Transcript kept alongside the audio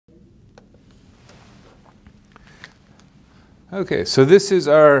Okay, so this is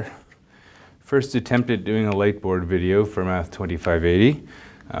our first attempt at doing a lightboard video for Math 2580,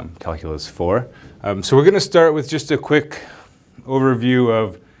 Calculus 4. So we're going to start with just a quick overview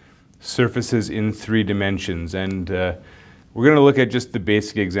of surfaces in 3 dimensions, and we're going to look at just the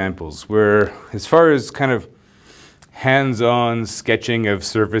basic examples, where as far as kind of hands-on sketching of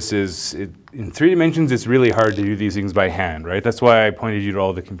surfaces, in 3 dimensions it's really hard to do these things by hand, right? That's why I pointed you to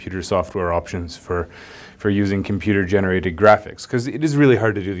all the computer software options for using computer-generated graphics, because it is really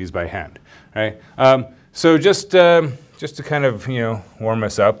hard to do these by hand, right? So just to kind of warm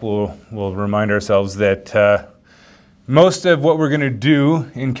us up, we'll remind ourselves that most of what we're going to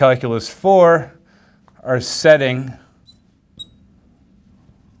do in Calculus 4 are setting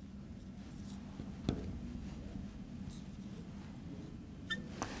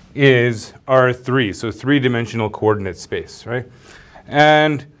is R3, so 3-dimensional coordinate space, right?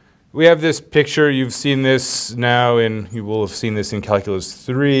 And we have this picture. You've seen this now you will have seen this in Calculus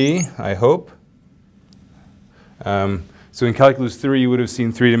 3, I hope. So in Calculus 3, you would have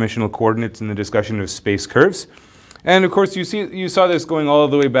seen 3-dimensional coordinates in the discussion of space curves. And of course, you saw this going all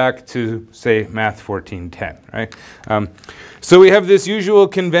the way back to, say, Math 1410, right? So we have this usual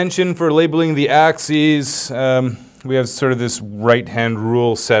convention for labeling the axes. We have sort of this right-hand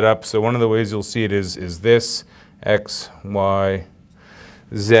rule set up. So one of the ways you'll see it is this, x, y,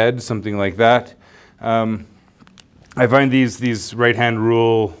 z, something like that. I find these right-hand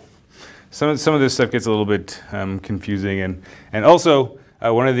rule, some of this stuff gets a little bit confusing, and also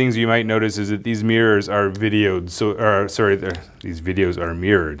one of the things you might notice is that these mirrors are videoed. These videos are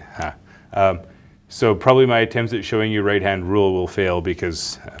mirrored. So probably my attempts at showing you right-hand rule will fail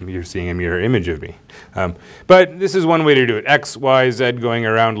because you're seeing a mirror image of me. But this is one way to do it. X, Y, Z going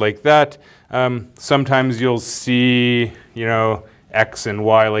around like that. Sometimes you'll see, X and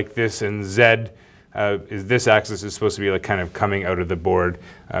Y like this, and Z this axis is supposed to be like kind of coming out of the board.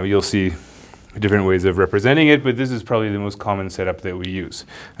 You'll see different ways of representing it, but this is probably the most common setup that we use.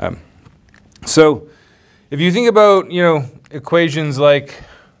 So if you think about, equations like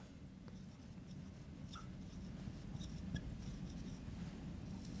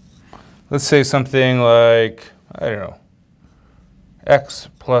let's say something like, I don't know, x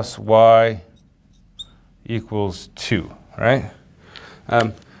plus y equals 2, right?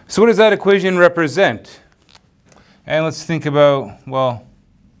 So what does that equation represent? And let's think about, well,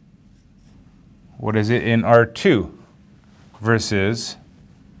 what is it in R2 versus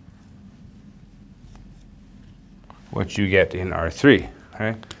what you get in R3,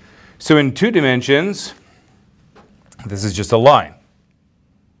 right? So in 2 dimensions, this is just a line.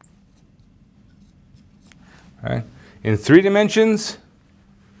 Right? In 3 dimensions,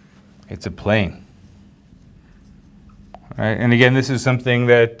 it's a plane. Right? And again, this is something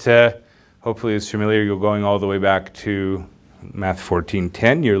that hopefully is familiar. You're going all the way back to Math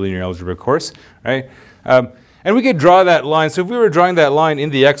 1410, your linear algebra course. Right? And we could draw that line. So if we were drawing that line in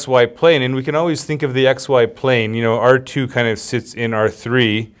the xy plane, and we can always think of the xy plane, R2 kind of sits in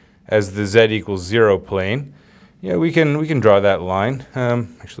R3 as the z equals 0 plane. Yeah, we can draw that line.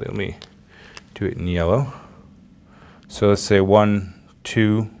 Actually, let me do it in yellow. So let's say 1,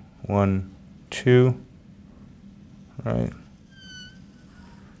 2, 1, 2, right?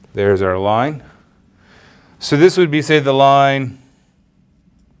 There's our line. So this would be, say, the line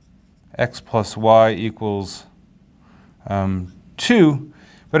x plus y equals 2.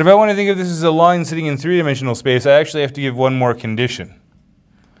 But if I want to think of this as a line sitting in 3-dimensional space, I actually have to give one more condition.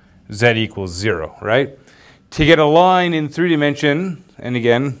 Z equals 0, right? To get a line in 3 dimension, and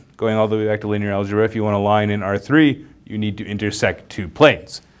again, going all the way back to linear algebra, if you want a line in R3, you need to intersect 2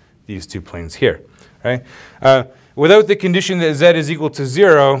 planes, these 2 planes here, right? Without the condition that z is equal to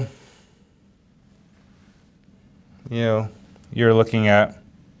 0, you're looking at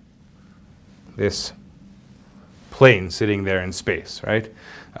this plane sitting there in space, right?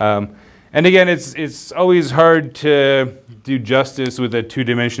 And again, it's always hard to do justice with a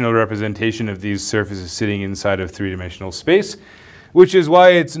 2-dimensional representation of these surfaces sitting inside of 3-dimensional space, which is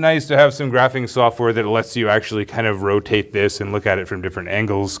why it's nice to have some graphing software that lets you actually kind of rotate this and look at it from different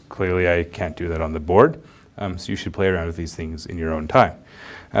angles. Clearly, I can't do that on the board, so you should play around with these things in your own time.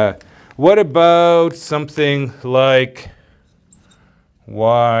 What about something like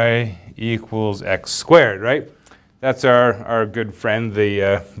y equals x squared, right? That's our good friend,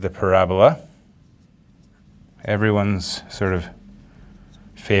 the parabola. Everyone's sort of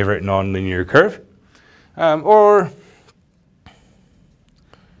favorite nonlinear curve. Or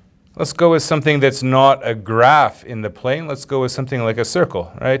let's go with something that's not a graph in the plane. Let's go with something like a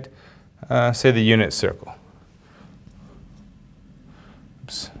circle, right? Say the unit circle.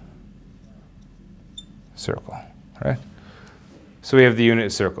 Oops. Circle, right? So we have the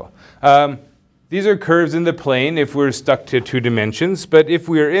unit circle. These are curves in the plane if we're stuck to 2 dimensions, but if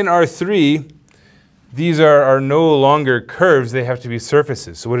we're in R3, these are no longer curves, they have to be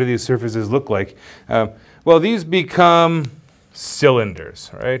surfaces. So what do these surfaces look like? Well, these become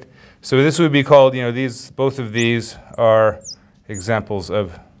cylinders, right? So this would be called, both of these are examples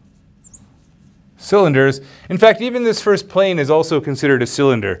of cylinders. In fact, even this first plane is also considered a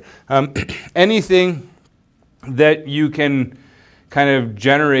cylinder. Anything that you can kind of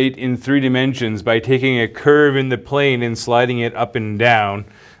generate in 3 dimensions by taking a curve in the plane and sliding it up and down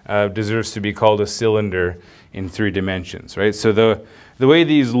deserves to be called a cylinder in 3 dimensions, right? So the way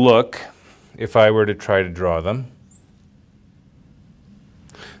these look, if I were to try to draw them,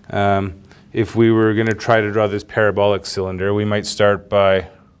 if we were going to try to draw this parabolic cylinder, we might start by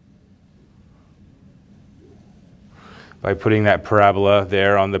putting that parabola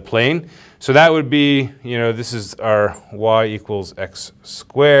there on the plane. So that would be, this is our y equals x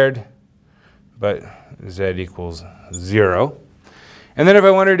squared, but z equals 0. And then if I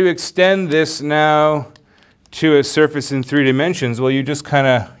wanted to extend this now to a surface in 3 dimensions, well, you just kind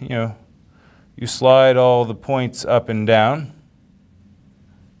of, you slide all the points up and down.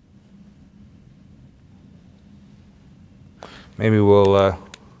 Maybe we'll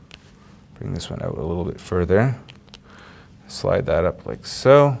bring this one out a little bit further. Slide that up like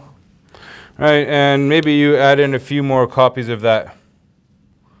so. Right, and maybe you add in a few more copies of that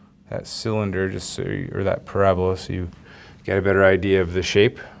cylinder, just so or that parabola, so you get a better idea of the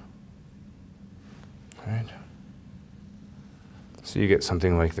shape. Right. So you get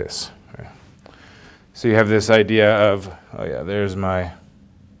something like this. Right. So you have this idea of, oh yeah, there's my,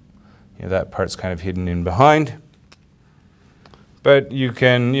 that part's kind of hidden in behind. But you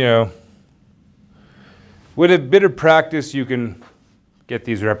can, with a bit of practice, you can get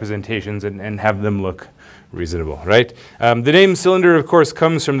these representations and have them look reasonable, right? The name cylinder, of course,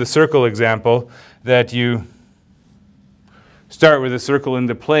 comes from the circle example, that you start with a circle in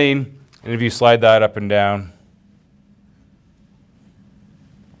the plane, and if you slide that up and down,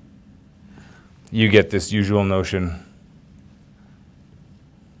 you get this usual notion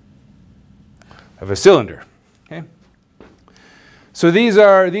of a cylinder. Okay? So these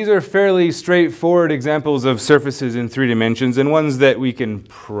are fairly straightforward examples of surfaces in 3 dimensions, and ones that we can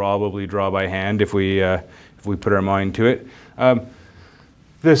probably draw by hand if we put our mind to it.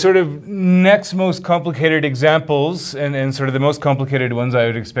 The sort of next most complicated examples, and sort of the most complicated ones I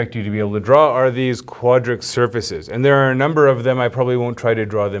would expect you to be able to draw, are these quadric surfaces. And there are a number of them. I probably won't try to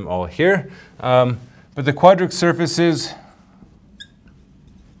draw them all here. But the quadric surfaces,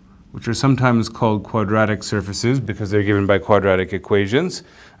 which are sometimes called quadratic surfaces because they're given by quadratic equations.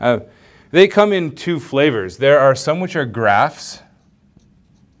 They come in 2 flavors. There are some which are graphs,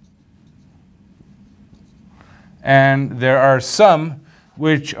 and there are some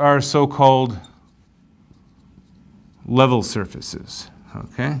which are so-called level surfaces.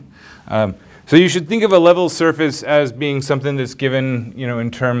 Okay, so you should think of a level surface as being something that's given,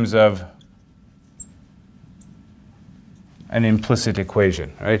 in terms of an implicit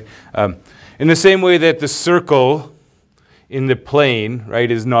equation, right? In the same way that the circle in the plane, right,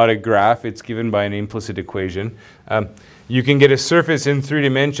 is not a graph, it's given by an implicit equation. You can get a surface in 3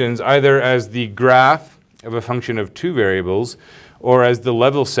 dimensions either as the graph of a function of 2 variables or as the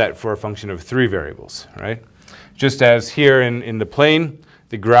level set for a function of 3 variables, right? Just as here in the plane,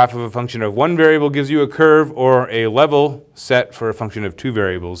 the graph of a function of 1 variable gives you a curve, or a level set for a function of 2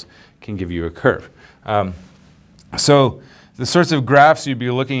 variables can give you a curve. So the sorts of graphs you'd be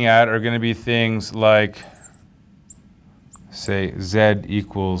looking at are going to be things like, say, z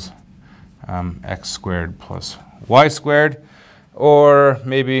equals x squared plus y squared, or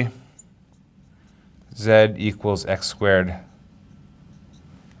maybe z equals x squared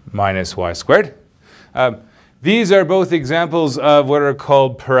minus y squared. These are both examples of what are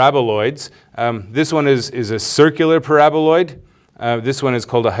called paraboloids. This one is a circular paraboloid. This one is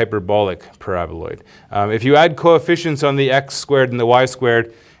called a hyperbolic paraboloid. If you add coefficients on the x squared and the y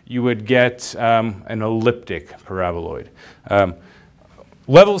squared, you would get an elliptic paraboloid.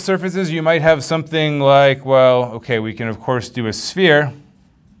 Level surfaces, you might have something like, well, okay, we can of course do a sphere.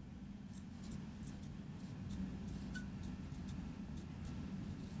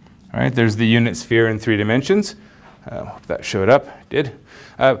 All right, there's the unit sphere in 3 dimensions. Hope that showed up. It did.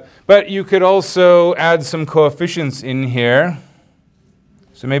 But you could also add some coefficients in here.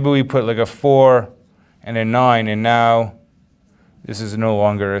 So maybe we put like a 4 and a 9, and now this is no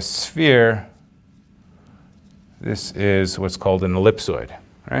longer a sphere. This is what's called an ellipsoid,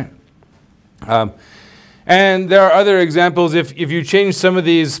 right? And there are other examples. If you change some of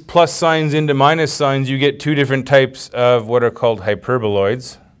these plus signs into minus signs, you get two different types of what are called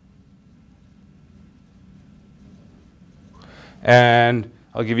hyperboloids. And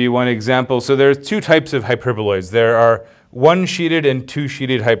I'll give you one example. So there's two types of hyperboloids. There are one-sheeted and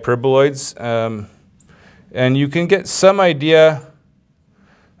two-sheeted hyperboloids. And you can get some idea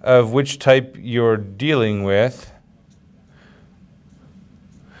of which type you're dealing with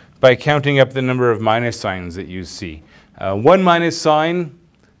by counting up the number of minus signs that you see. One minus sign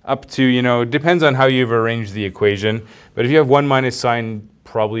up to, depends on how you've arranged the equation, but if you have one minus sign,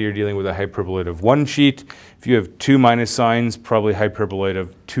 probably you're dealing with a hyperboloid of one sheet. If you have two minus signs, probably hyperboloid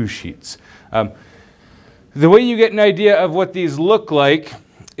of two sheets. The way you get an idea of what these look like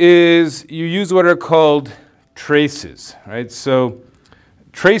is you use what are called traces, right? So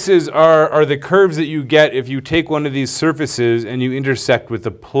traces are the curves that you get if you take one of these surfaces and you intersect with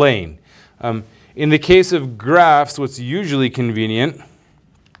a plane. In the case of graphs, what's usually convenient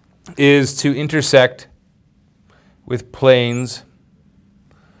is to intersect with planes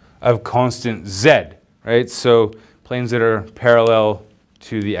of constant z, right? So planes that are parallel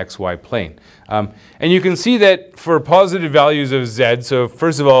to the xy plane. And you can see that for positive values of z, so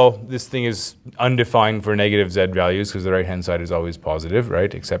first of all, this thing is undefined for negative z values because the right-hand side is always positive,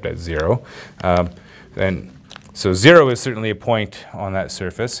 right, except at 0. And so 0 is certainly a point on that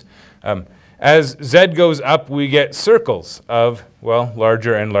surface. As z goes up, we get circles of, well,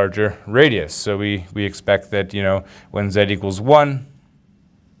 larger and larger radius. So we expect that, when z equals 1,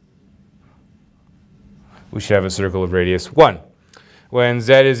 we should have a circle of radius 1. When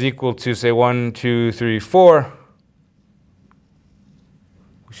z is equal to, say, 1, 2, 3, 4,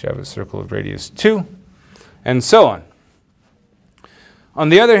 we should have a circle of radius 2, and so on. On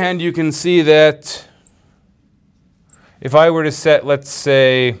the other hand, you can see that if I were to set, let's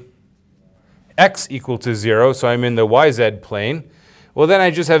say, x equal to 0, so I'm in the yz plane, well, then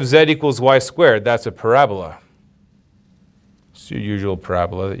I just have z equals y squared. That's a parabola. It's your usual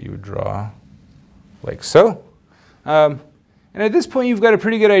parabola that you would draw like so. And at this point, you've got a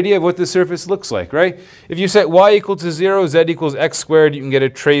pretty good idea of what the surface looks like, right? If you set y equal to 0, z equals x squared, you can get a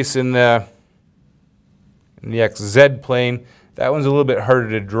trace in the xz plane. That one's a little bit harder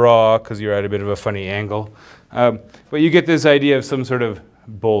to draw because you're at a bit of a funny angle. But you get this idea of some sort of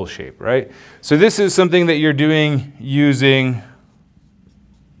bowl shape, right? So this is something that you're doing using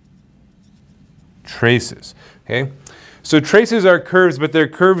traces, okay? So traces are curves, but they're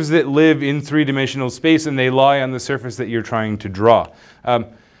curves that live in three-dimensional space and they lie on the surface that you're trying to draw.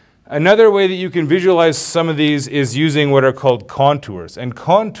 Another way that you can visualize some of these is using what are called contours. And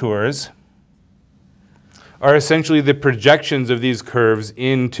contours are essentially the projections of these curves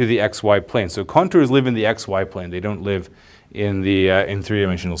into the xy plane. So contours live in the xy plane. They don't live in the in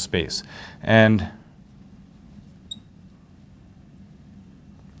three-dimensional space. And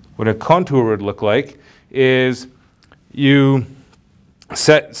what a contour would look like is you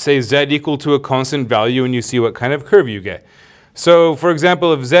set, say, z equal to a constant value and you see what kind of curve you get. So, for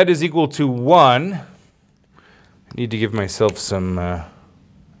example, if z is equal to 1, I need to give myself some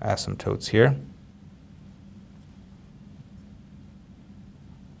asymptotes here.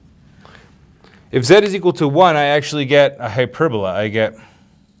 If z is equal to 1, I actually get a hyperbola. I get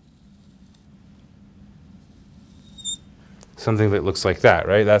something that looks like that,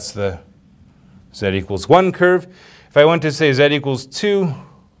 right? That's the z equals 1 curve. If I want to say z equals 2,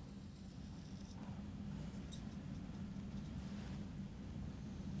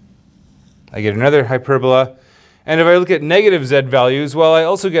 I get another hyperbola. And if I look at negative z values, well, I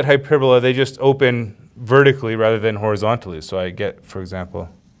also get hyperbola. They just open vertically rather than horizontally. So I get, for example,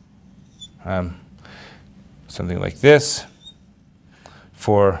 something like this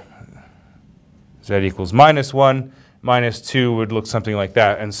for z equals -1. -2 would look something like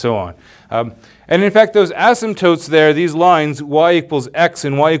that, and so on. And in fact, those asymptotes there, these lines, y equals x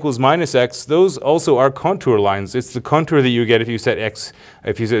and y equals -x, those also are contour lines. It's the contour that you get if you set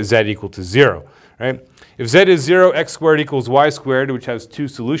z equal to 0, right? If z is 0, x squared equals y squared, which has two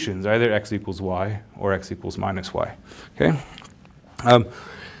solutions, either x equals y or x equals -y, okay?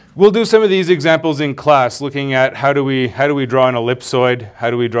 We'll do some of these examples in class, looking at how do we draw an ellipsoid,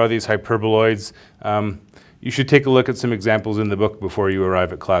 how do we draw these hyperboloids. You should take a look at some examples in the book before you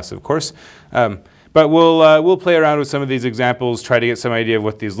arrive at class, of course. But we'll play around with some of these examples, try to get some idea of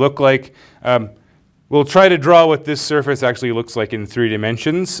what these look like. We'll try to draw what this surface actually looks like in 3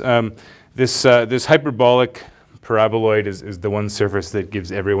 dimensions. This hyperbolic paraboloid is the one surface that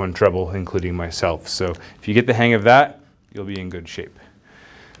gives everyone trouble, including myself. So if you get the hang of that, you'll be in good shape.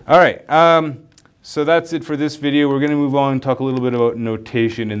 All right. So that's it for this video. We're going to move on and talk a little bit about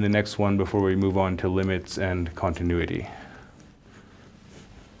notation in the next one before we move on to limits and continuity.